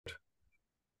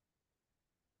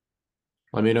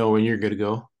Let me know when you're good to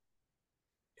go.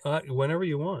 Whenever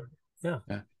you want. Yeah.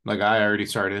 Yeah. Like I already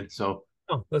started, so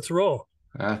Oh, let's roll.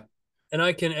 uh, And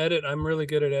I can edit. I'm really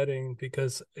good at editing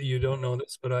because you don't know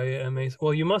this, but I am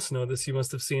well, you must know this. You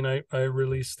must have seen I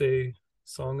released a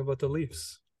song about the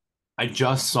Leafs. I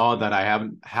just saw that I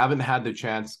haven't had the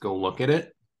chance to go look at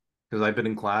it because I've been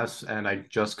in class and I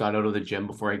just got out of the gym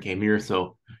before I came here,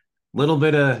 so little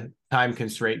bit of time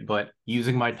constraint, but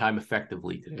using my time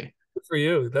effectively today. Good for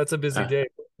you. That's a busy Uh, day.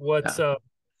 What's yeah.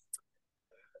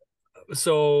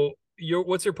 so your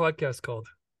what's your podcast called?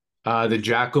 The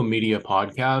Jacko Media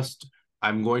podcast.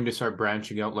 I'm going to start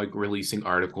branching out, like releasing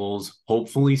articles,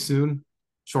 hopefully soon.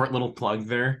 Short little plug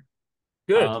there.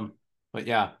 Good. Um, but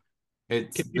yeah,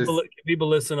 it's Can this. people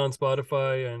listen on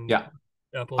Spotify and Yeah,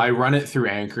 Apple I Music? run it through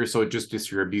Anchor, so it just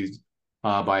distributes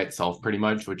by itself pretty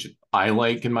much, which I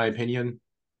like in my opinion.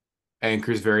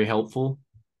 Anchor is very helpful.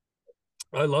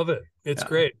 I love it. It's Yeah,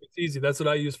 great. It's easy. That's what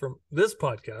I use for this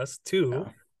podcast too.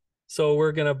 yeah, So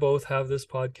we're gonna both have this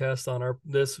podcast on our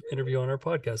this interview on our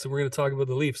podcast, and we're gonna talk about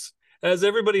the Leafs. As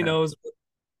everybody yeah. knows,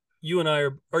 you and I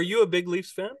are you a big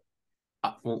Leafs fan?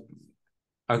 Well,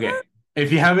 okay.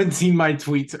 If you haven't seen my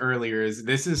tweets earlier, is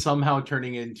this is somehow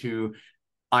turning into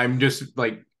I'm just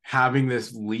like having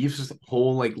this Leafs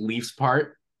whole like Leafs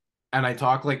part, and I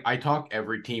talk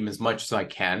every team as much as I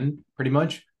can, pretty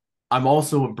much. I'm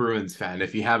also a Bruins fan.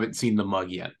 If you haven't seen the mug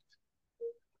yet,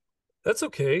 That's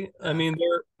okay. I yeah, mean,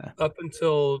 they're up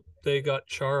until they got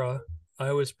Chara.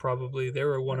 They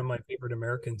were one of my favorite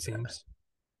American teams.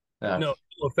 yeah, No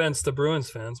offense to Bruins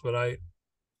fans, but I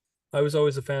was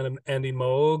always a fan of Andy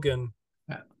Moog and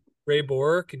yeah. Ray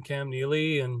Bork and Cam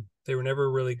Neely, and they were never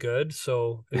really good.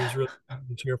 So it was really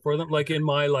to cheer for them. Like in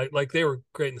my like they were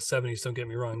great in the '70s. Don't get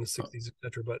me wrong, the '60s,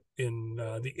 etc. But in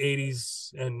the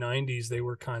 '80s and '90s, they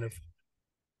were kind of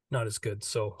not as good.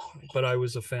 So, but I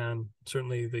was a fan.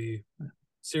 Certainly, the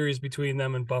series between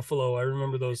them and Buffalo, I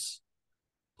remember those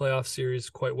playoff series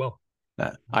quite well.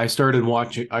 I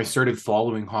started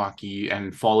following hockey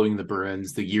and following the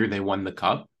Bruins the year they won the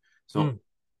cup. Mm. So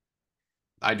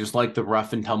I just like the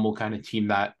rough and tumble kind of team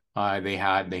that they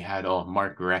had. They had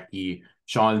Mark Recchi,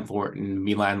 Sean Thornton,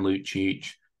 Milan Lucic,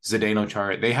 Zdeno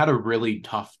Chara. They had a really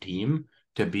tough team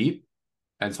to beat,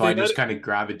 and so They I had just kind of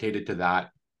gravitated to that.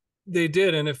 they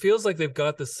did, and it feels like they've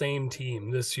got the same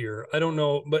team this year. I don't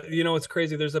know, but it's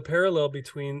crazy. There's a parallel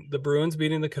between the Bruins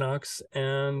beating the Canucks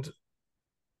and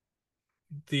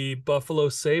the Buffalo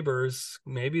Sabres.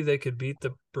 Maybe they could beat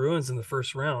the Bruins in the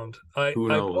first round. Who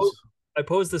knows? I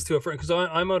posed this to a friend because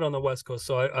I'm out on the West Coast,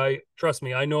 so I trust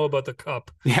me, I know about the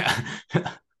Cup. Yeah.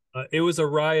 It was a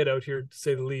riot out here, to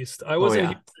say the least. I Oh wasn't a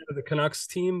huge yeah. fan of the Canucks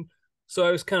team, so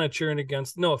I was kind of cheering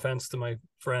against. No offense to my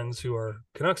friends who are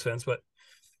Canucks fans, but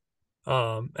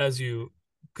as you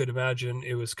could imagine,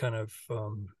 it was kind of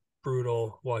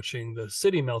brutal watching the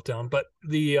city meltdown. But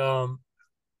the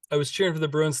I was cheering for the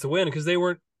Bruins to win because they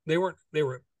weren't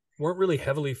really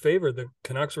heavily favored. The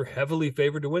Canucks were heavily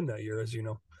favored to win that year, as you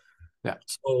know. Yeah.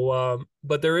 So,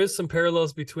 but there is some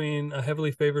parallels between a heavily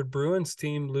favored Bruins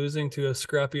team losing to a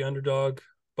scrappy underdog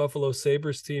Buffalo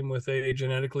Sabres team with a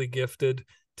genetically gifted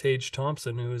Tage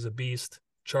Thompson, who is a beast.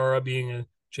 Chara being a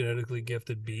genetically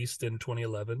gifted beast in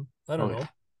 2011. I don't Oh yeah. know.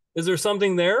 Is there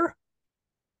something there?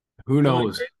 Who Am I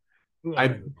knows? crazy?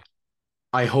 I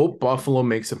I hope Buffalo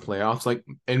makes the playoffs. Like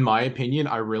in my opinion,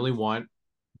 I really want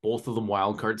both of the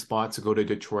wild card spots to go to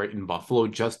Detroit and Buffalo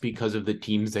just because of the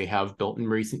teams they have built in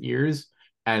recent years.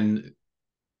 And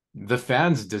the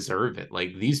fans deserve it.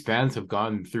 Like these fans have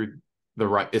gone through the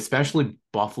right, especially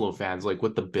Buffalo fans, like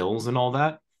with the Bills and all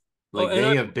that. Oh, Like and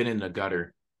they have been in the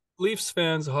gutter. Leafs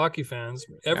fans, hockey fans,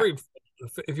 Yeah.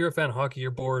 if you're a fan of hockey,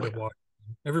 you're bored of watching.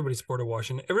 Everybody's bored of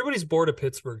Washington. Everybody's bored of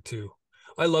Pittsburgh too.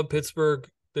 I love Pittsburgh.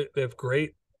 They have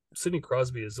great. Sidney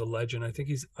Crosby is a legend. I think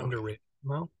he's Oh, underrated.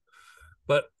 Well,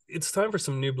 but it's time for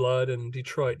some new blood in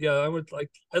Detroit. Yeah,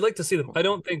 I'd like to see them. I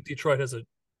don't think Detroit has a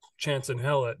chance in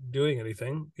hell at doing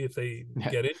anything if they yeah.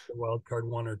 get into wild card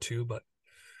one or two. But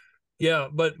yeah,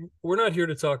 but we're not here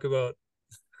to talk about.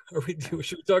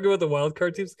 Should we talk about the wild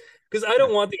card teams? Because I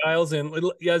don't want the Isles in.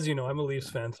 As you know, I'm a Leafs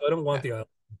fan, so I don't want Yeah. the Isles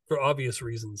for obvious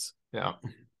reasons. Yeah.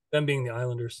 Them being the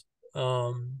Islanders.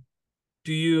 Um,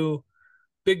 do you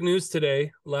big news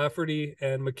today? Lafferty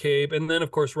and McCabe, and then of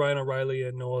course Ryan O'Reilly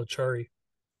and Noah Chari.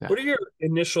 Yeah. What are your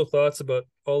initial thoughts about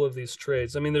all of these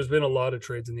trades? I mean, there's been a lot of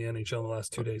trades in the NHL in the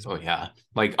last 2 days. Oh yeah.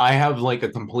 Like I have like a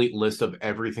complete list of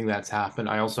everything that's happened.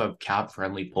 I also have cap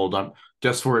friendly pulled up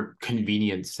just for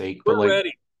convenience sake. But We're like,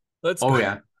 ready. Let's oh go.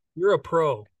 yeah. You're a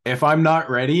pro. If I'm not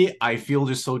ready, I feel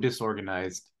just so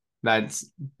disorganized.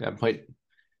 That's yeah, but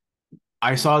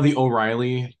I saw the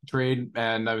O'Reilly trade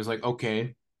and I was like,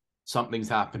 okay, something's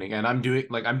happening. And I'm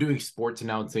doing sports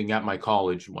announcing at my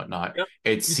college and whatnot. Yep.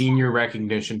 It's You senior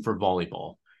recognition for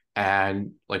volleyball.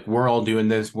 And like we're all doing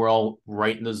this, we're all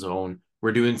right in the zone.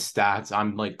 We're doing stats.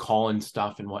 I'm like calling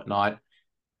stuff and whatnot.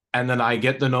 And then I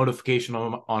get the notification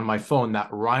on my phone that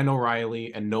Ryan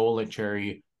O'Reilly and Noah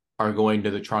Cherry are going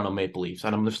to the Toronto Maple Leafs.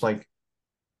 And I'm just like,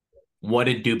 what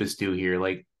did Dubas do here?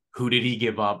 Like, who did he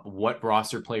give up? What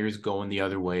roster players going the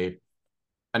other way?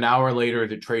 An hour later,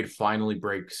 the trade finally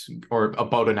breaks, or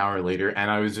about an hour later,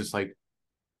 and I was just like,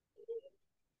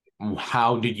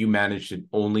 how did you manage to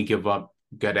only give up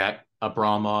Gadet,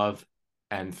 Abramov,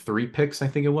 and 3 picks? I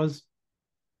think it was.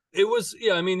 It was,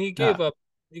 yeah. I mean, Yeah.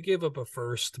 he gave up a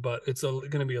first, but it's going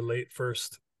to be a late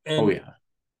first. Oh And yeah.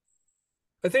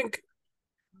 I think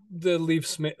the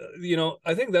Leafs,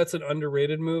 I think that's an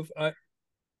underrated move.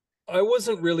 I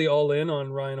wasn't really all in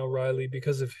on Ryan O'Reilly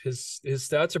because of his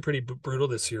stats are pretty brutal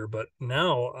this year, but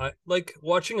now I like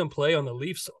watching him play on the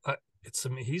Leafs.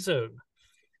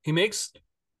 He makes,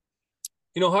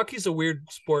 hockey's a weird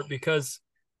sport because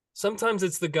sometimes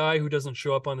it's the guy who doesn't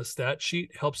show up on the stat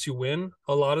sheet helps you win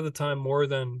a lot of the time more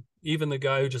than even the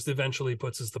guy who just eventually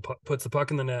puts the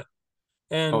puck in the net.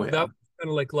 Oh And that yeah. was kind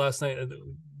of like last night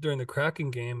during the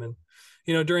Kraken game. And,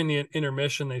 during the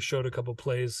intermission, they showed a couple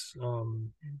plays,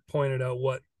 pointed out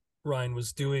what Ryan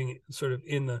was doing sort of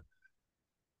in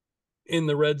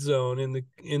the red zone,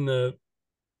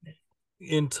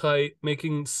 in tight,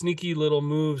 making sneaky little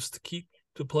moves to keep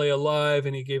the play alive.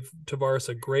 And he gave Tavares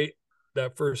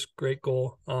that first great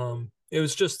goal. It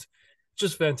was just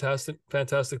fantastic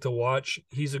to watch.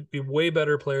 He's a way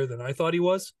better player than I thought he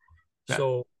was. Yeah.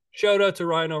 So shout out to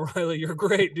Ryan O'Reilly. You're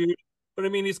great, dude. But I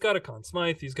mean, he's got a Conn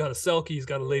Smythe, he's got a Selke, he's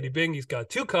got a Lady Bing, he's got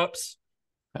 2 cups.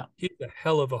 Yeah. He's a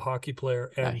hell of a hockey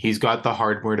player. Yeah. And He's got the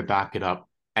hardware to back it up.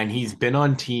 And he's been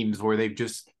on teams where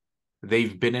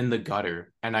they've been in the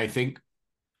gutter. And I think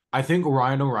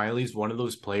Ryan O'Reilly is one of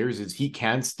those players is he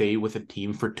can't stay with a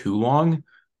team for too long.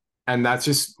 And that's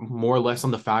just more or less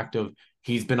on the fact of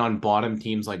he's been on bottom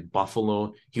teams like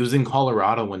Buffalo. He was in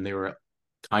Colorado when they were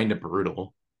kind of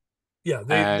brutal. yeah,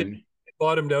 they And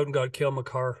bottomed out and got Cale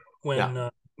Makar yeah, when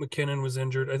McKinnon was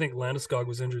injured. I think Landeskog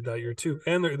was injured that year too.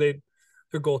 And their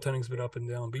goaltending's been up and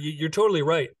down. But you're totally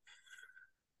right.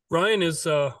 Ryan is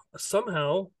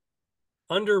somehow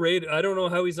underrated. I don't know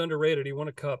how he's underrated. He won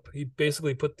a cup. He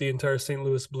basically put the entire St.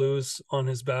 Louis Blues on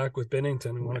his back with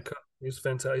Bennington and won a cup. He's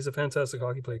fantastic. He's a fantastic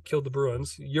hockey player. Killed the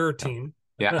Bruins, your team.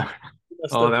 yeah.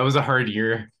 Oh, have, that was a hard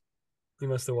year. you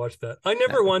must have watched that. I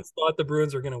never once thought the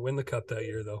Bruins were going to win the cup that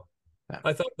year, though. Yeah.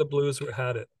 I thought the Blues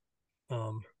had it.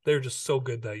 They were just so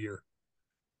good that year.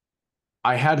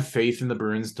 I had faith in the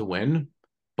Bruins to win,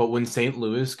 but when St.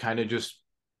 Louis kind of just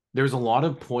there's a lot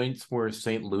of points where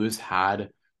St. Louis had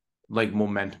like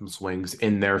momentum swings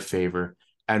in their favor.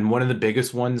 And one of the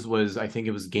biggest ones was I think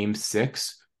it was game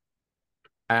 6.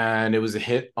 And it was a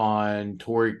hit on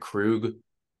Torrey Krug.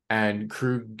 And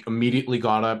Krug immediately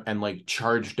got up and like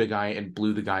charged a guy and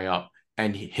blew the guy up.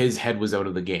 And his head was out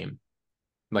of the game,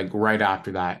 like right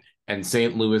after that. And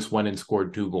St. Louis went and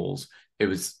scored 2 goals. It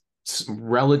was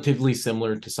relatively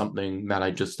similar to something that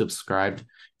I just described.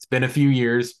 It's been a few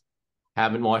years.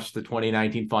 Haven't watched the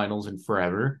 2019 finals in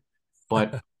forever.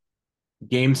 But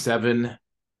game 7,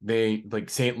 they like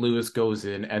St. Louis goes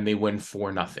in and they win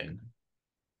 4-0.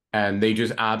 And they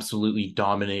just absolutely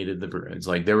dominated the Bruins.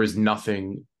 Like there was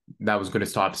nothing that was going to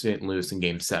stop St. Louis in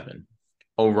game 7.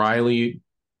 O'Reilly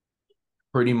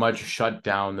pretty much shut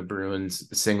down the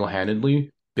Bruins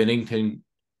single-handedly. Binnington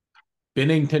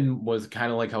was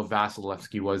kind of like how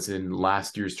Vasilevsky was in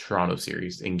last year's Toronto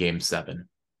series in game 7.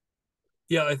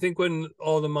 Yeah, I think when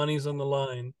all the money's on the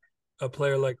line, a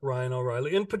player like Ryan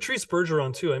O'Reilly and Patrice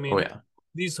Bergeron too. I Oh mean, yeah.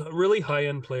 these really high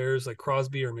end players like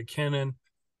Crosby or McKinnon,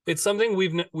 it's something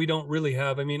we don't really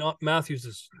have. I mean, Matthews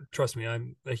is, trust me,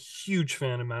 I'm a huge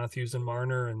fan of Matthews and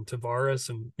Marner and Tavares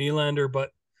and Nylander,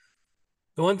 but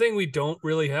the one thing we don't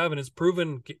really have, and it's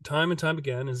proven time and time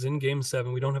again, is in game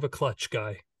 7, we don't have a clutch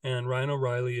guy. And Ryan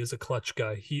O'Reilly is a clutch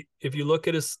guy. If you look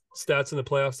at his stats in the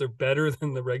playoffs, they're better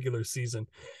than the regular season.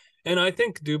 And I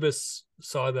think Dubas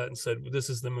saw that and said, this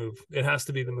is the move. It has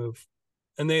to be the move.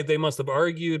 And they must have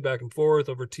argued back and forth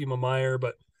over Timo Meier,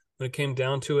 but when it came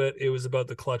down to it, it was about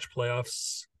the clutch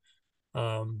playoffs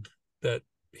that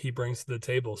he brings to the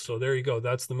table. So there you go.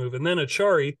 That's the move. And then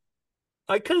Achari,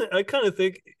 I kind of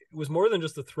think it was more than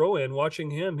just a throw in.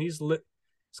 Watching him, he's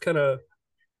kind of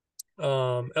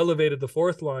elevated the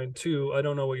fourth line too. I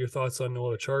don't know what your thoughts on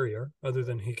Noel Achari are, other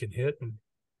than he can hit and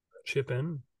chip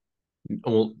in.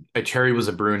 Well, Cherry was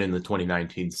a Bruin in the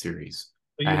 2019 series.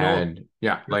 You know, And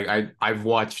yeah, like I've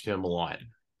watched him a lot,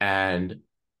 and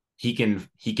he can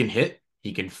hit,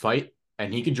 he can fight,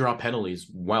 and he can draw penalties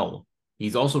well.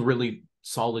 He's also really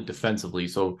solid defensively.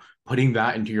 So putting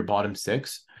that into your bottom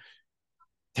six,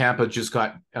 Tampa just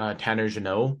got Tanner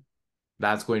Jeannot.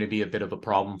 That's going to be a bit of a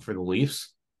problem for the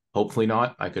Leafs. Hopefully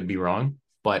not. I could be wrong,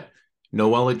 but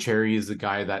Noel Cherry is the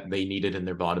guy that they needed in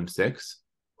their bottom six,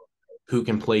 who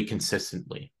can play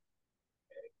consistently.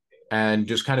 And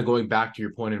just kind of going back to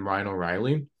your point in Ryan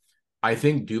O'Reilly, I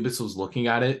think Dubas was looking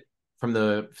at it from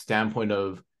the standpoint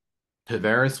of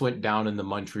Tavares went down in the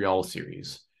Montreal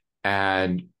series.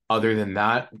 And other than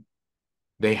that,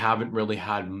 they haven't really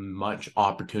had much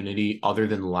opportunity other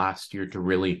than last year to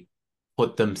really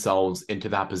put themselves into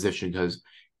that position because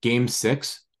game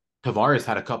six, Tavares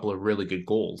had a couple of really good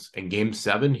goals. And game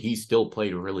seven, he still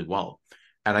played really well.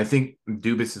 And I think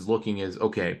Dubas is looking as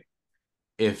okay,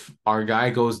 if our guy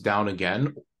goes down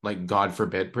again, like God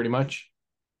forbid, pretty much,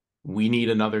 we need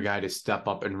another guy to step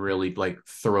up and really like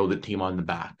throw the team on the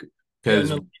back. yeah,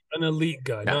 Because an elite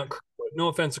guy, yeah, not Kerfoot. No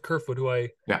offense to Kerfoot, who I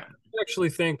yeah, actually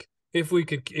think if we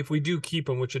do keep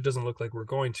him, which it doesn't look like we're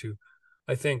going to,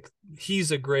 I think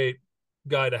he's a great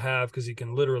guy to have because he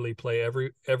can literally play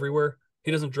everywhere.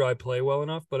 He doesn't drive play well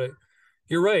enough, but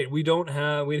you're right. We didn't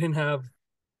have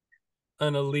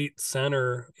an elite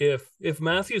center. If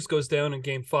Matthews goes down in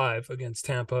Game 5 against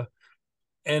Tampa,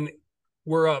 and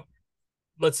we're up,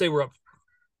 let's say we're up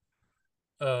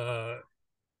uh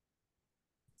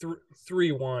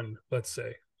 3-1, let's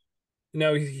say.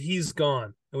 Now he's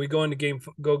gone, and we go into game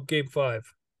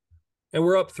 5, and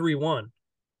we're up 3-1.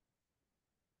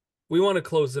 We want to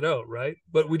close it out, right?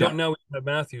 But we don't yeah. now we have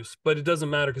Matthews, but it doesn't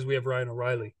matter because we have Ryan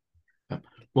O'Reilly. Yeah. And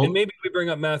Well, maybe we bring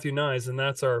up Matthew Nyes, and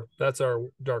that's our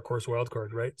dark horse wild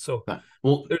card, right? So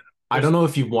well, there, I don't there's know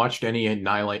if you've watched any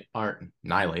highlights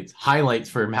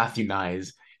for Matthew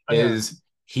Nyes. I have Is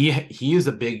he is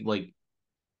a big like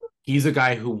he's a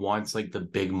guy who wants like the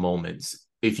big moments.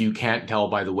 If you can't tell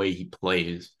by the way he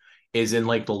plays, is in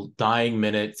like the dying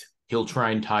minutes, he'll try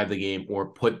and tie the game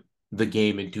or put the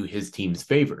game into his team's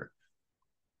favor.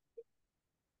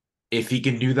 If he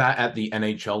can do that at the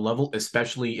NHL level,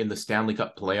 especially in the Stanley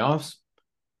Cup playoffs,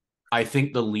 I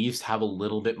think the Leafs have a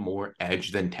little bit more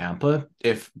edge than Tampa.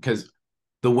 If because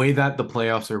the way that the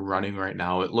playoffs are running right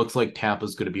now, it looks like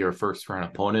Tampa's going to be our first round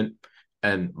opponent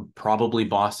and probably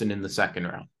Boston in the second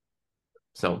round.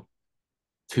 So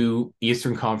two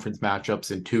Eastern Conference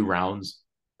matchups in 2 rounds.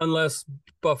 unless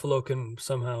Buffalo can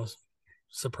somehow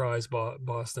surprise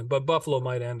Boston, but Buffalo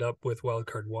might end up with wild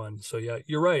card 1. So yeah,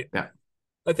 you're right. Yeah.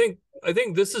 I think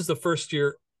this is the first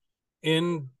year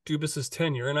in Dubas's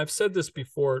tenure, and I've said this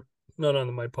before, not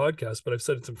on my podcast, but I've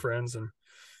said it to friends and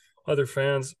other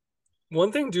fans.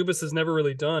 One thing Dubas has never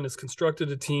really done is constructed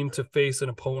a team to face an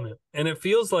opponent. And it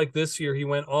feels like this year he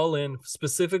went all in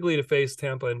specifically to face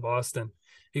Tampa and Boston.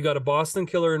 He got a Boston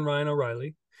killer in Ryan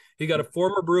O'Reilly. He got a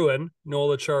former Bruin,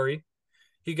 Noel Acciari.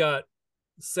 He got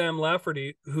Sam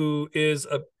Lafferty, who is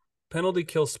a penalty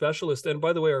kill specialist. And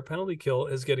by the way, our penalty kill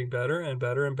is getting better and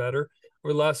better and better.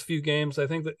 Over the last few games, I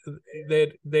think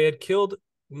that they had killed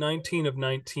 19 of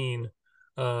 19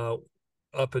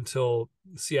 up until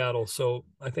Seattle. So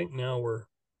I think now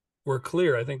we're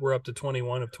clear. I think we're up to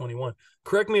 21 of 21.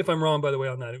 Correct me if I'm wrong, by the way,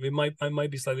 on that. I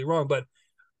might be slightly wrong, but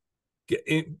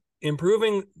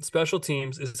improving special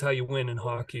teams is how you win in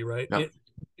hockey, right? Yeah.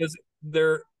 Because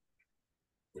they're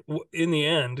in the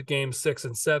end, game 6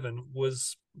 and 7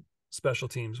 was special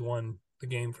teams won the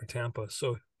game for Tampa.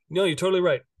 So no, you're totally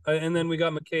right. And then we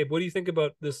got McCabe. What do you think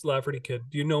about this Lafferty kid?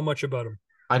 Do you know much about him?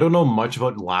 I don't know much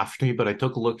about Lafferty, but I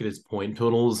took a look at his point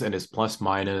totals and his plus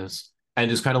minus and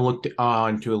just kind of looked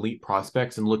into elite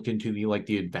prospects and looked into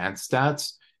the advanced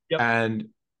stats. Yep. And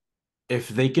if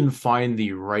they can find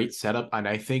the right setup, and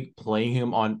I think playing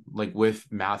him on like with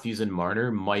Matthews and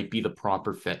Marner might be the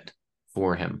proper fit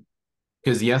for him.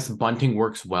 Because yes, bunting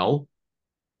works well,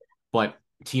 but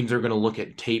teams are going to look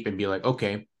at tape and be like,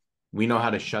 okay, we know how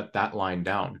to shut that line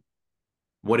down.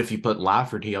 What if you put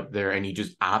Lafferty up there and he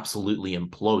just absolutely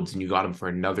implodes and you got him for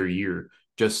another year,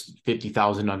 just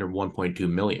 50,000 under 1.2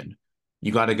 million?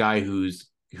 You got a guy who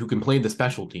can play the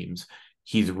special teams.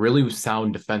 He's really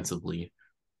sound defensively.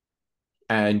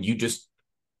 And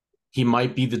he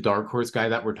might be the dark horse guy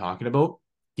that we're talking about.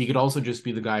 He could also just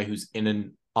be the guy who's in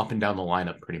and up and down the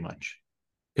lineup pretty much.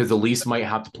 Because the Leafs might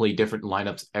have to play different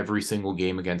lineups every single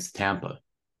game against Tampa.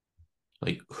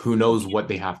 Like, who knows what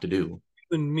they have to do?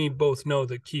 And me both know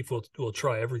that Keefe will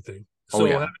try everything. Oh, So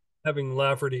yeah. having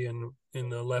Lafferty in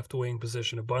the left wing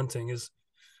position of Bunting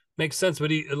makes sense.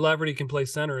 But Lafferty can play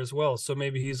center as well, so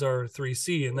maybe he's our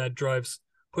 3C, and that drives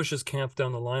pushes Kampf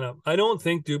down the lineup. I don't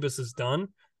think Dubas is done.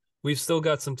 We've still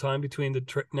got some time between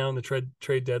now and the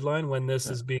trade deadline when this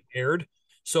is being aired.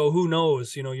 So who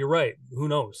knows? You're right. Who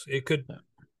knows? It could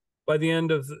by the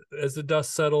end of as the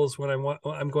dust settles when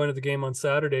I'm going to the game on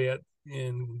Saturday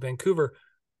in Vancouver,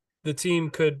 the team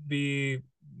could be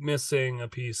missing a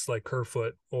piece like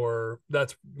Kerfoot, or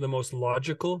that's the most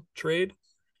logical trade.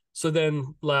 So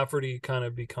then Lafferty kind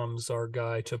of becomes our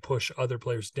guy to push other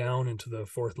players down into the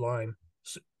fourth line.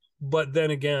 But then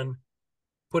again,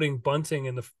 putting Bunting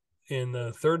in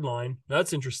the third line,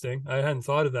 that's interesting. I hadn't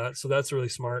thought of that, so that's really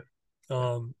smart.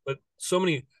 But so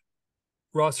many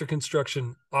roster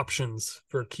construction options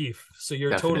for Keefe. So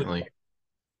you're Definitely. totally.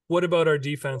 What about our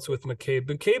defense with McCabe?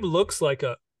 McCabe looks like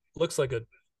a.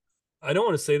 I don't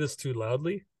want to say this too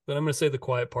loudly, but I'm going to say the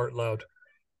quiet part loud.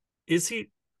 Is he?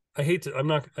 I hate to. I'm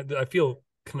not. I feel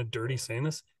kind of dirty saying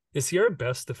this. Is he our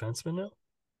best defenseman now?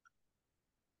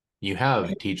 You have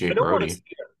TJ I don't want to. Brody.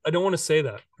 I don't want to say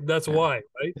that. That's why,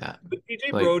 right? Yeah. But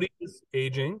TJ Brody is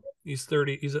aging. He's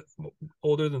 30. He's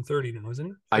older than 30 now, isn't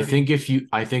he? 30.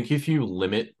 I think if you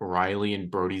limit Riley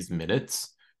and Brody's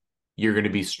minutes, you're going to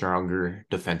be stronger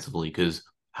defensively, because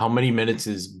how many minutes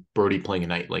is Brody playing a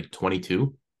night? Like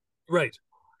 22? Right.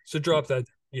 So drop that.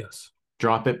 Yes.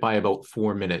 Drop it by about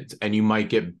 4 minutes, and you might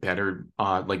get better,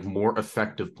 like more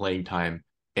effective playing time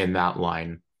in that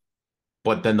line.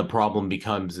 But then the problem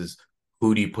becomes is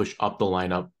who do you push up the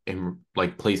lineup in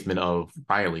like placement of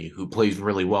Riley, who plays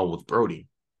really well with Brody?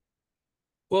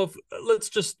 Well, let's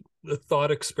just a thought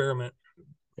experiment.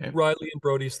 Okay. Riley and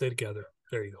Brody stay together.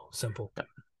 There you go. Simple. Yeah.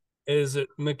 Is it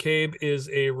McCabe is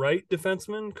a right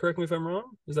defenseman? Correct me if I'm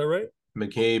wrong. Is that right?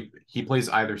 McCabe, he plays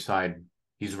either side.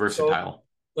 He's versatile. So,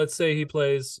 let's say he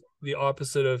plays the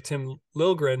opposite of Tim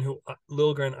Liljegren, who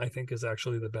Liljegren I think is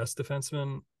actually the best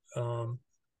defenseman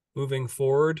moving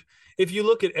forward. If you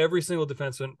look at every single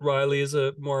defenseman, Riley is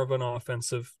a more of an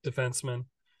offensive defenseman.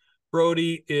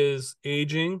 Brody is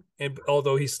aging, and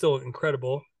although he's still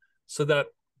incredible, so that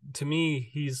to me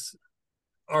he's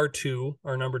our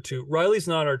number two. Riley's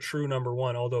not our true number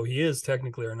one, although he is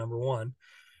technically our number one.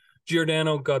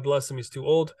 Giordano, God bless him, he's too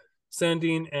old.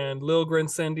 Sandin and Liljegren.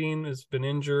 Sandin has been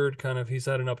injured, he's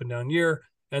had an up and down year.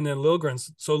 And then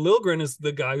Liljegren is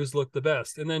the guy who's looked the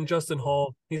best. And then Justin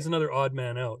Hall, he's another odd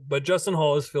man out. But Justin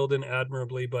Hall has filled in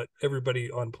admirably, but everybody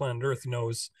on planet Earth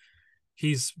knows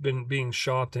he's been being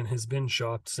shopped and has been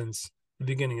shopped since the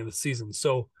beginning of the season.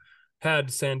 So had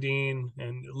Sandin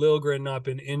and Liljegren not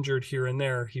been injured here and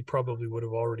there, he probably would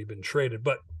have already been traded.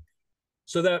 But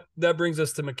so that brings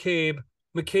us to McCabe.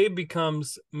 McCabe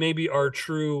becomes maybe our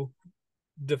true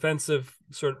defensive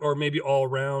sort of, or maybe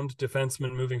all-round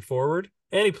defenseman moving forward.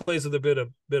 And he plays with a bit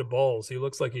of balls. He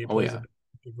looks like he plays a bit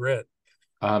of grit.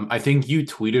 I think you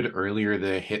tweeted earlier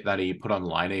the hit that he put on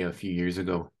Line A few years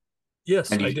ago.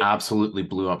 Yes, and he absolutely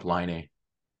blew up Line A.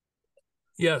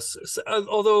 Yes,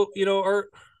 although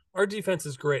our defense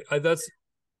is great.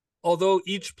 Although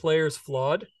each player is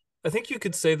flawed. I think you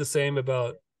could say the same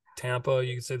about Tampa.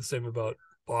 You could say the same about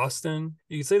Boston.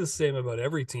 You could say the same about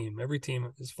every team. Every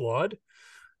team is flawed.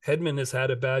 Hedman has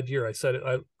had a bad year. I said it.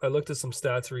 I looked at some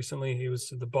stats recently. He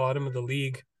was at the bottom of the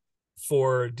league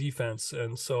for defense,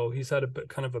 and so he's had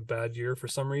kind of a bad year for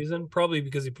some reason. Probably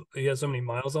because he has so many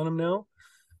miles on him now.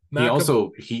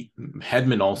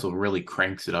 Hedman also really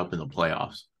cranks it up in the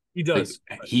playoffs. He does.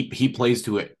 Like, he plays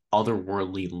to an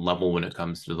otherworldly level when it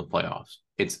comes to the playoffs.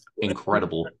 It's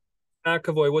incredible.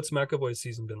 McAvoy, what's McAvoy's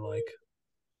season been like?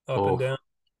 Up and down,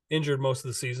 injured most of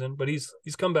the season, but he's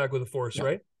come back with a force,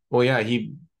 right? Well, yeah,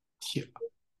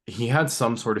 he had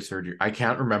some sort of surgery. I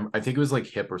can't remember. I think it was like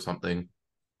hip or something.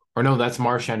 Or no, that's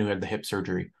Marchand who had the hip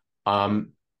surgery.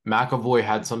 McAvoy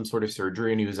had some sort of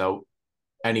surgery and he was out,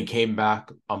 and he came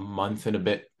back a month and a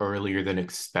bit earlier than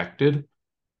expected.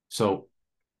 So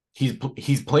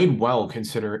he's played well,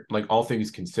 consider like all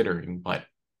things considering, but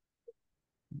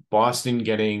Boston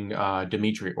getting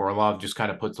Dmitry Orlov just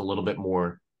kind of puts a little bit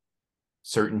more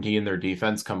certainty in their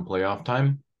defense come playoff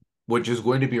time, which is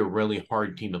going to be a really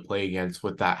hard team to play against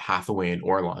with that Hathaway and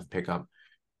Orlov pickup,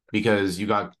 because you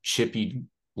got chippy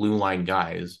blue line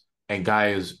guys and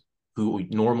guys who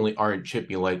normally aren't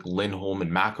chippy like Lindholm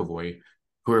and McAvoy,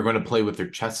 who are going to play with their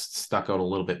chests stuck out a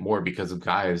little bit more because of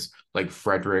guys like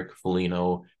Frederick,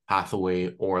 Foligno,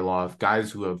 Hathaway, Orlov,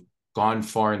 guys who have gone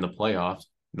far in the playoffs,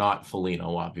 not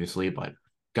Foligno, obviously, but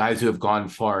guys who have gone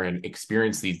far and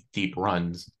experienced these deep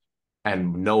runs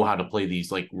and know how to play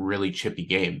these like really chippy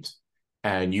games.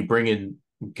 And you bring in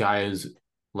guys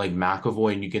like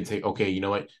McAvoy and you can say, okay, you know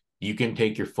what? You can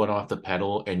take your foot off the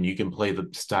pedal and you can play the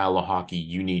style of hockey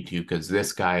you need to, because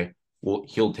this guy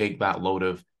he'll take that load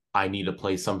of I need to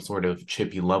play some sort of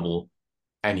chippy level,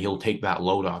 and he'll take that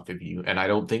load off of you. And I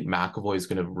don't think McAvoy is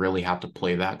going to really have to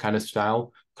play that kind of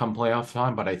style come playoff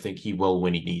time, but I think he will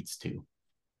when he needs to.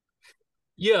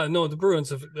 Yeah, no, the Bruins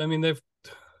have. I mean, they've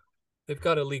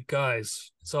got elite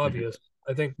guys. It's obvious.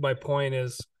 I think my point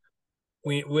is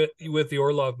we with the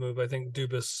Orlov move. I think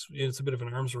Dubas. It's a bit of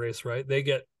an arms race, right? They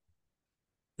get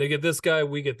this guy,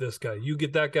 we get this guy. You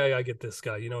get that guy, I get this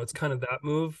guy. It's kind of that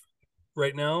move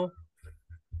right now.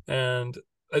 And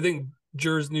I think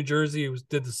New Jersey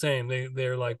did the same.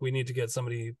 They're like, we need to get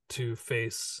somebody to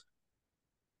face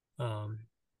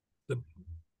the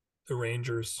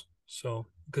Rangers. So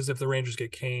because if the Rangers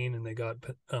get Kane and they got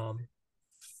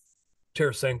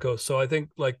Tarasenko, so I think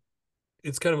like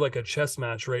it's kind of like a chess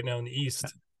match right now in the East,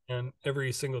 and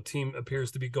every single team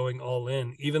appears to be going all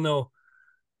in, even though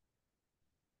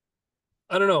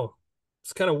I don't know.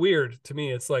 It's kind of weird to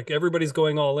me. It's like everybody's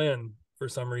going all in for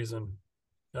some reason.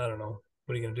 I don't know.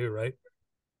 What are you gonna do, right?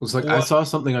 It's like I What? saw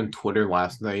something on Twitter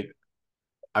last night.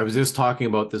 I was just talking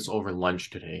about this over lunch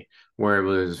today, where it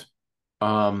was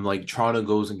like Toronto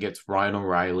goes and gets Ryan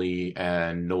O'Reilly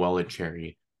and Noella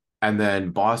Cherry, and then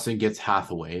Boston gets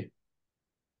Hathaway.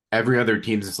 Every other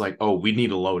team's just like, oh, we need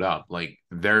to load up. Like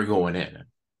they're going in.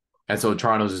 And so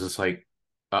Toronto's just like,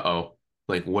 uh-oh,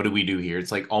 like what do we do here?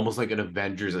 It's like almost like an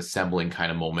Avengers assembling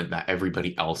kind of moment that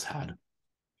everybody else had.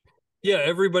 Yeah,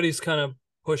 everybody's kind of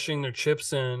pushing their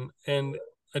chips in, and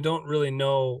I don't really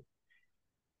know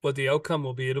what the outcome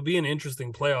will be. It'll be an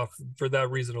interesting playoff for that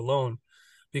reason alone,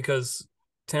 because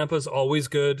Tampa's always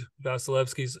good.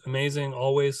 Vasilevsky's amazing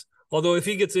always. Although if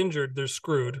he gets injured, they're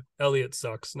screwed. Elliott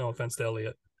sucks. No offense to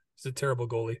Elliott. He's a terrible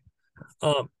goalie.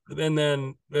 And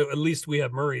then at least we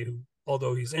have Murray, who,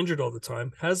 although he's injured all the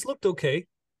time, has looked okay.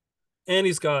 And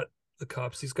he's got the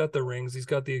cups, he's got the rings, he's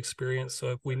got the experience.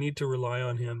 So if we need to rely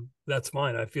on him, that's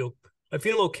fine. I feel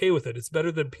okay with it. It's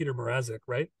better than Peter Mrazek,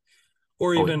 right?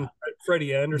 Or Oh even yeah.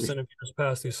 Freddie Anderson in years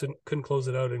past, who couldn't close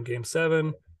it out in Game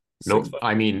 7, No, 6-5.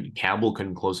 I mean Campbell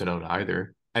couldn't close it out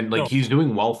either. And like No, he's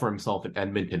doing well for himself at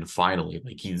Edmonton finally.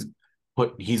 Like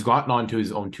he's gotten onto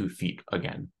his own 2 feet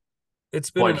again. it's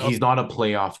been But an up. he's not a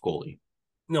playoff goalie.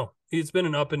 No, it's been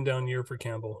an up and down year for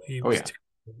Campbell. He Oh was yeah.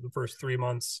 terrible the first 3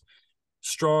 months,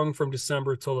 strong from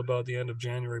December till about the end of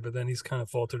January, but then he's kind of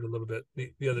faltered a little bit.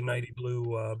 The other night he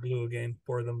blew a game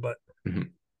for them, but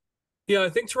Mhm. yeah, I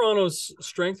think Toronto's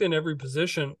strength in every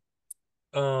position.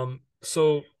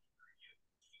 So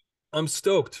I'm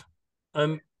stoked.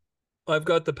 I'm I've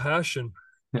got the passion.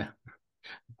 Yeah.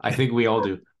 I think we all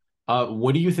do.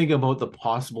 What do you think about the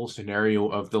possible scenario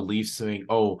of the Leafs saying,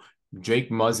 "Oh, Jake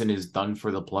Muzzin is done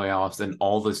for the playoffs," and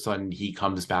all of a sudden he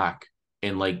comes back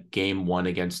in like Game 1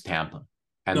 against Tampa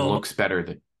and No, looks better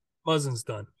than? Muzzin's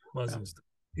done. Yeah. Muzzin's done.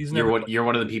 He's You're never what played. you're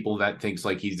one of the people that thinks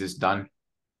like he's just done.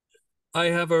 I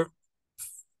have a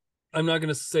I'm not going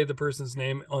to say the person's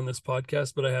name on this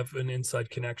podcast, but I have an inside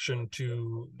connection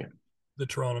to Yeah. the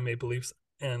Toronto Maple Leafs,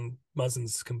 and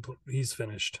Muzzin's he's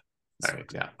finished. All So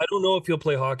right. Yeah. I don't know if he'll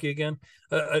play hockey again.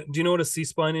 Do you know what a C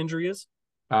spine injury is?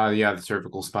 Yeah. The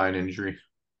cervical spine injury.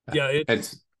 Yeah,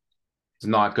 It's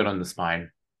not good on the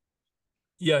spine.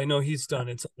 yeah, I know he's done.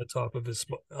 It's on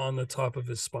the top of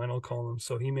his spinal column,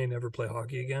 so he may never play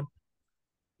hockey again.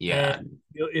 And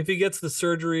Yeah. if he gets the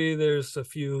surgery, there's a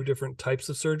few different types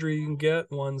of surgery you can get.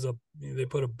 They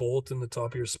put a bolt in the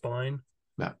top of your spine.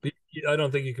 Yeah. But I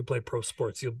don't think you could play pro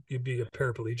sports. You'd be a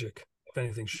paraplegic if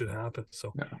anything should happen.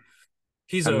 So Yeah.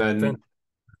 he's And a then fan,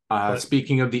 but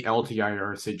speaking of the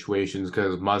LTIR situations,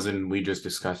 because Muzzin, we just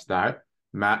discussed that.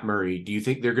 Matt Murray, do you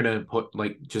think they're gonna put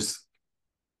like just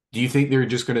do you think they're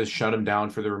just gonna shut him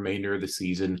down for the remainder of the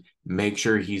season, make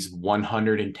sure he's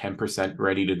 110%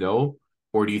 ready to go?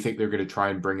 Or do you think they're gonna try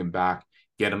and bring him back,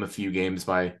 get him a few games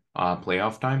by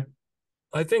playoff time?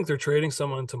 I think they're trading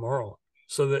someone tomorrow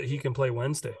so that he can play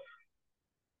Wednesday.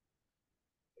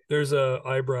 There's a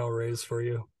eyebrow raise for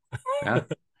you, Yeah.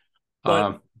 but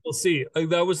Um, we'll see.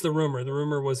 That was the rumor. The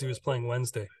rumor was he was playing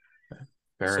Wednesday,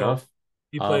 fair so enough.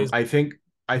 he plays. I think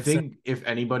if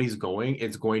anybody's going,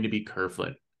 it's going to be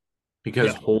Kerfoot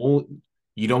because Yeah, Hole,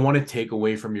 you don't want to take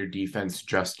away from your defense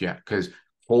just yet because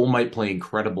Hole might play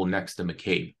incredible next to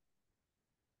McCabe.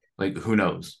 Like, who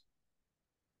knows?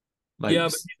 Like, yeah,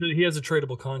 but he has a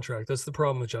tradable contract. That's the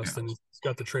problem with Justin. He's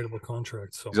got the tradable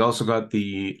contract, so he's also got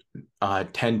the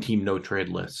 10-team no trade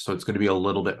list, so it's going to be a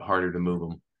little bit harder to move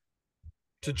him.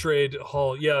 to trade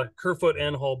Hall, yeah, Kerfoot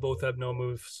and Hall both have no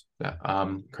moves. Yeah,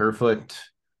 Kerfoot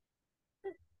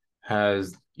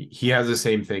has the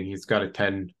same thing. He's got a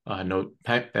 10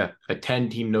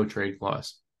 team no trade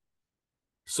clause.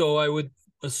 So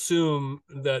assume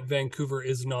that Vancouver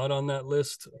is not on that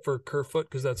list for Kerfoot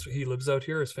because he lives out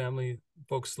here. His family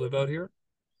folks live out here.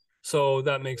 So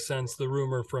that makes sense. The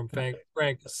rumor from Frank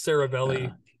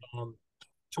Saravelli um,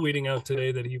 tweeting out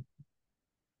today that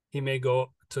he may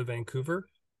go to Vancouver.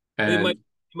 It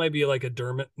might be like a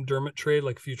Dermott trade,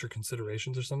 like future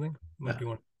considerations or something. Might be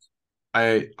one.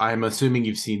 I'm assuming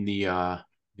you've seen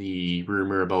the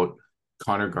rumor about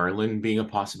Connor Garland being a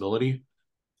possibility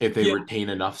if they retain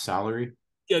enough salary.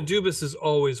 Yeah, Dubas has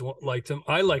always liked him.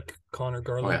 I like Connor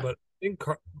Garland, but I think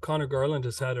Connor Garland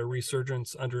has had a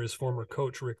resurgence under his former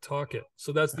coach Rick Tocchet,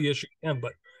 so that's the issue with him.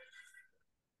 But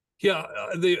yeah,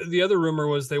 the other rumor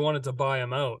was they wanted to buy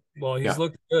him out. Well, he's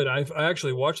looked good. I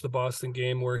actually watched the Boston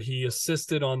game where he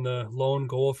assisted on the lone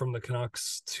goal from the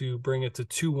Canucks to bring it to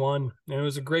 2-1, and it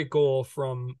was a great goal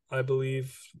from, I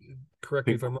believe, correct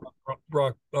me if I'm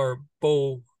wrong,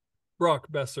 Brock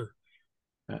Besser.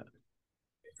 Yeah.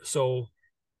 So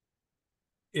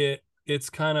it's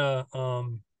kind of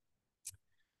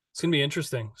it's gonna be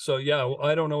interesting. So yeah,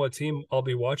 I don't know what team I'll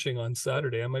be watching on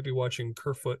Saturday. I might be watching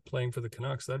Kerfoot playing for the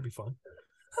Canucks. That'd be fun.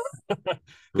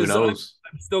 Who knows?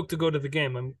 I'm stoked to go to the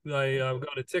game. I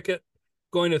got a ticket.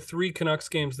 Going to 3 Canucks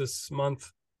games this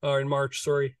month, or in March.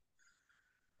 Sorry.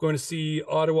 Going to see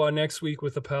Ottawa next week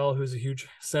with a pal who's a huge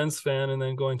Sens fan, and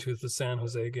then going to the San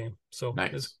Jose game. So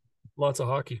nice. Lots of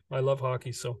hockey. I love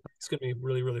hockey, so it's gonna be a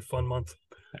really, really fun month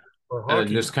for hockey. And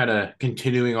just kind of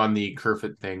continuing on the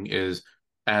Kerfoot thing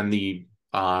and the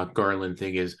Garland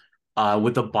thing is,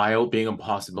 with the buyout being a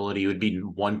possibility, it would be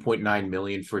 1.9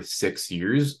 million for 6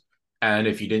 years. And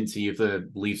if you didn't see if the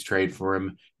Leafs trade for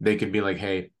him, they could be like,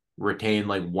 hey, retain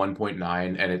like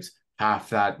 1.9, and it's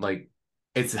half that, like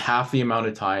it's half the amount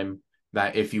of time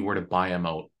that if you were to buy him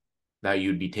out, that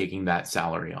you'd be taking that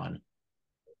salary on.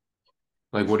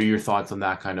 Like, what are your thoughts on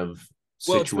that kind of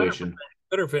situation?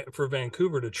 Well, it's better for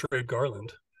Vancouver to trade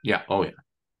Garland. Yeah. Oh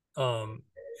yeah.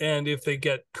 And if they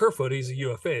get Kerfoot, he's a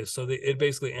UFA, so it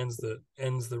basically ends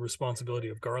the responsibility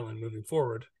of Garland moving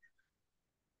forward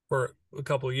for a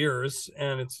couple of years,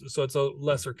 and it's a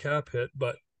lesser cap hit.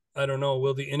 But I don't know,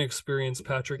 will the inexperienced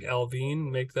Patrick Alvin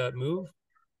make that move?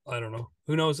 I don't know.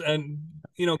 Who knows? And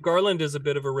Garland is a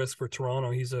bit of a risk for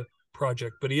Toronto. He's a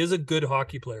project, but he is a good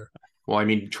hockey player. Well, I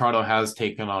mean, Toronto has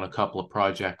taken on a couple of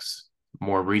projects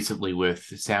more recently with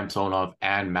Samsonov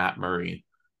and Matt Murray.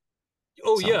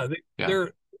 Oh, so,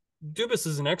 they're Dubas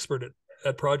is an expert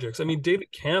at projects. I mean, David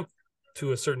Kampf,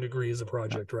 to a certain degree, is a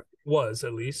project, right? Was,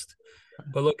 at least.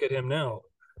 But look at him now.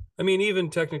 I mean, even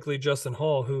technically Justin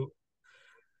Hall, who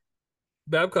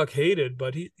Babcock hated,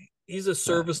 but he's a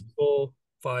serviceable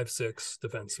 5'6"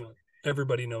 defenseman.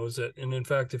 Everybody knows it. And in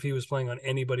fact, if he was playing on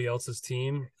anybody else's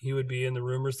team, he would be in the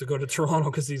rumors to go to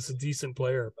Toronto because he's a decent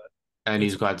player. And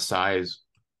he's got size.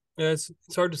 Yeah, it's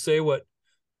hard to say what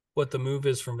the move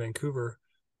is from Vancouver.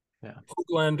 Yeah.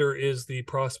 Hoglander is the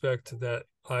prospect that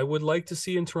I would like to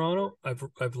see in Toronto.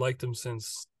 I've liked him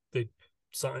since they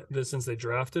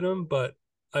drafted him, but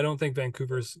I don't think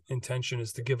Vancouver's intention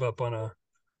is to give up on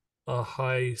a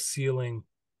high ceiling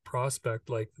prospect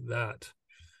like that.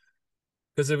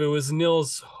 Because if it was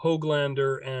Nils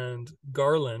Hoglander and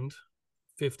Garland,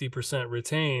 50%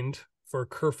 retained for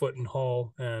Kerfoot and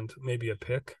Hall and maybe a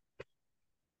pick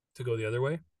to go the other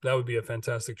way, that would be a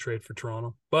fantastic trade for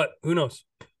Toronto. But who knows?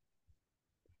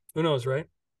 Who knows, right?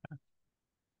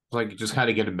 Like, just kind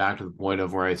of getting back to the point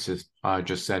of where I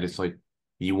just said, it's like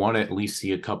you want to at least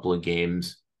see a couple of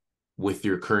games with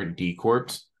your current D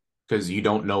corps, because you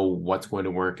don't know what's going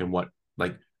to work and what,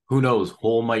 like, who knows?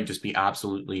 Hull might just be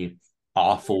absolutely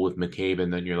awful with McCabe,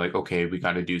 and then you're like, okay, we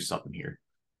got to do something here.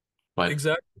 But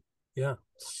exactly, yeah.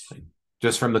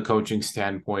 Just from the coaching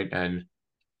standpoint and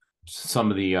some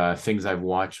of the things I've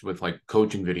watched with like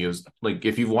coaching videos, like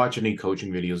if you've watched any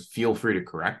coaching videos, feel free to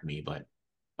correct me, but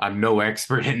I'm no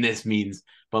expert in this means,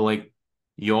 but like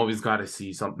you always got to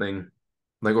see something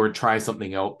like, or try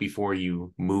something out before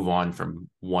you move on from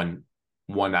one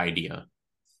idea.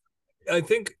 I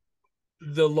think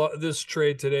this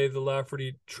trade today, the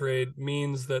Lafferty trade,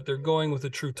 means that they're going with a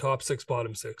true top 6,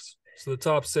 bottom 6. So the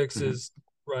top 6 is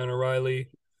Ryan O'Reilly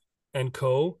and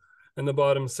co, and the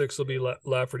bottom 6 will be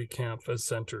Lafferty Kampf as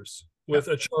centers with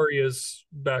Achari as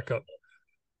backup.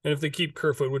 And if they keep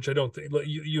Kerfoot, which I don't think,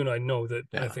 you and I know that,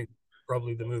 I think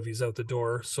probably the movie's out the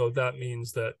door. So that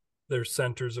means that their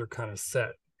centers are kind of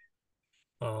set.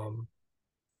 But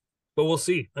we'll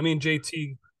see. I mean,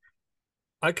 JT,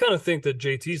 I kind of think that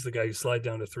JT's the guy you slide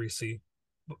down to 3C,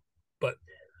 but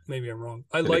maybe I'm wrong.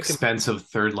 I like expensive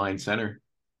third line center,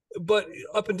 but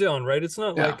up and down, right? It's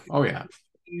not like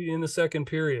in the second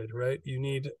period, right? You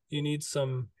need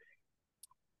some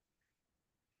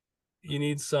you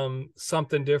need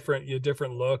something different, a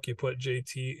different look. You put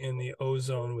JT in the O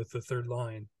zone with the third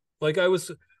line. Like I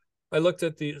looked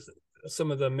at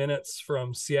some of the minutes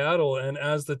from Seattle, and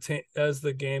as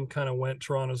the game kind of went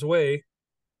Toronto's way,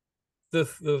 the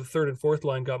third and fourth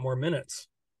line got more minutes.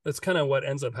 That's kind of what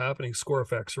ends up happening. Score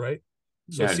effects, right?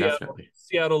 So Yeah, definitely.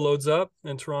 Seattle loads up,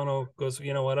 and Toronto goes,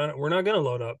 you know what? We're not going to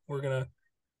load up. We're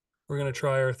gonna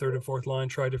try our third and fourth line,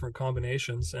 try different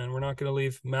combinations, and we're not going to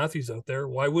leave Matthews out there.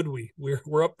 Why would we?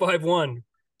 We're up 5-1.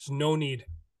 There's no need.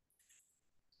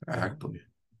 Exactly.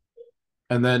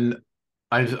 And then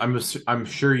I'm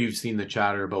sure you've seen the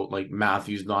chatter about like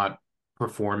Matthews not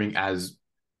performing as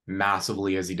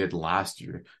massively as he did last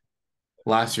year.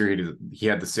 Last year he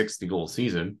had the 60-goal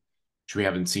season, which we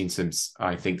haven't seen since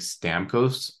I think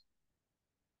Stamkos.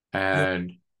 Yeah,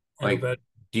 And I like, bet.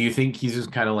 do you think he's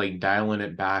just kind of like dialing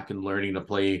it back and learning to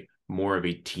play more of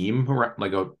a team,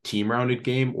 like a team rounded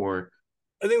game, or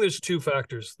I think there's two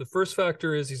factors. The first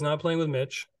factor is he's not playing with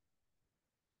Mitch.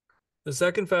 The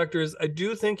second factor is I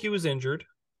do think he was injured.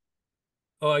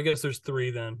 Oh, I guess there's three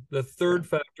then. The yeah, third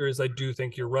factor is I do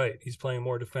think you're right. He's playing a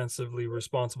more defensively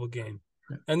responsible game.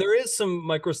 yeah. And there is some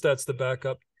microstats to back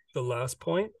up the last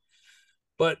point.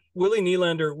 But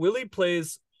Willie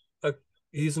plays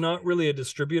he's not really a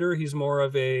distributor. He's more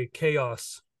of a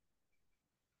chaos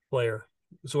player.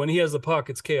 So when he has the puck,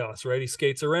 it's chaos, right? He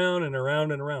skates around and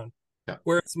around and around. Yeah.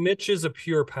 Whereas Mitch is a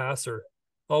pure passer,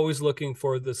 always looking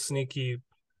for the sneaky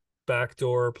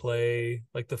backdoor play,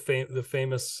 like the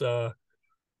famous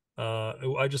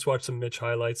I just watched some Mitch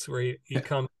highlights where he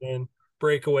comes in,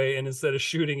 breakaway, and instead of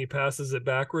shooting, he passes it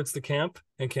backwards to Camp,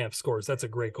 and Camp scores. That's a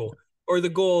great goal. Or the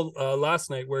goal last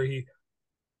night where he,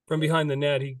 from behind the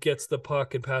net, he gets the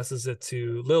puck and passes it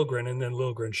to Liljegren, and then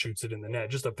Liljegren shoots it in the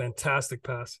net. Just a fantastic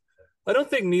pass. I don't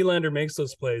think Nylander makes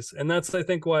those plays, and that's, I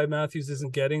think, why Matthews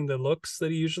isn't getting the looks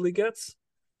that he usually gets.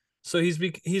 So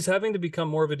he's having to become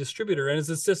more of a distributor, and his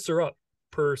assists are up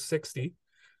per 60.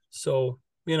 So,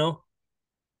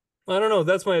 I don't know.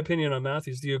 That's my opinion on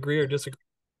Matthews. Do you agree or disagree?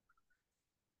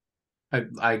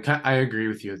 I agree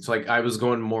with you. It's like I was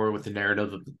going more with the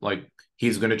narrative of like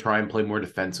he's going to try and play more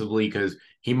defensively because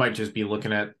he might just be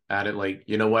looking at it like,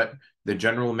 you know what, the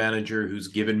general manager who's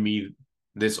given me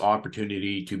this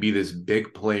opportunity to be this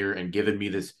big player and given me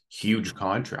this huge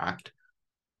contract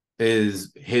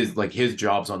is his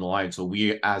job's on the line. So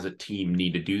we as a team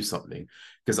need to do something.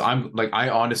 Because I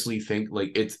honestly think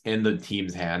like it's in the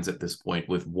team's hands at this point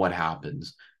with what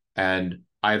happens. And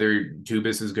either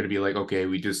Dubas is going to be like, okay,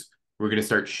 we're going to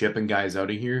start shipping guys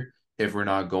out of here if we're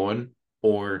not going,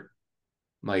 or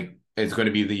like it's going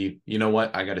to be you know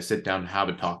what, I got to sit down and have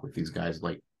a talk with these guys,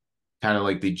 like kind of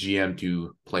like the GM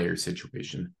to player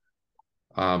situation.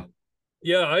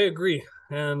 Yeah, I agree.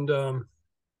 And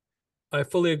I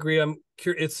fully agree.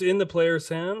 It's in the player's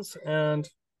hands. And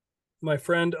my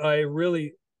friend, I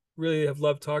really, really have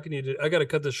loved talking to you. I got to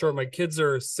cut this short. My kids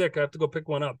are sick. I have to go pick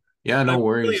one up. Yeah, no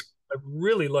worries. I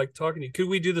really like talking to you. Could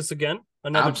we do this again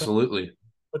another time? Absolutely.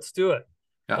 Let's do it.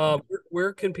 Yeah.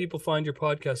 Where can people find your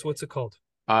podcast? What's it called?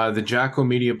 The Jacko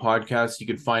Media Podcast. You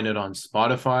can find it on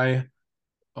Spotify.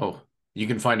 Oh, you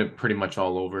can find it pretty much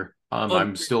all over.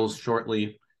 I'm still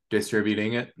shortly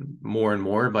distributing it more and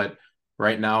more, but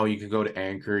right now you can go to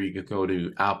Anchor, you can go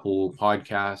to Apple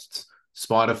Podcasts,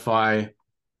 Spotify,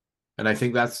 and I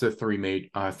think that's the three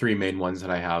main ones that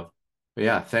I have. But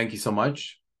yeah, thank you so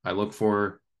much. I look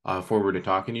forward to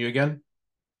talking to you again.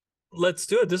 Let's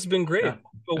do it. This has been great. Yeah,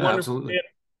 A yeah, wonderful absolutely. day.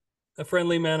 A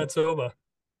friendly Manitoba.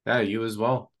 Yeah, you as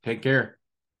well. Take care.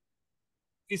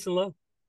 Peace and love.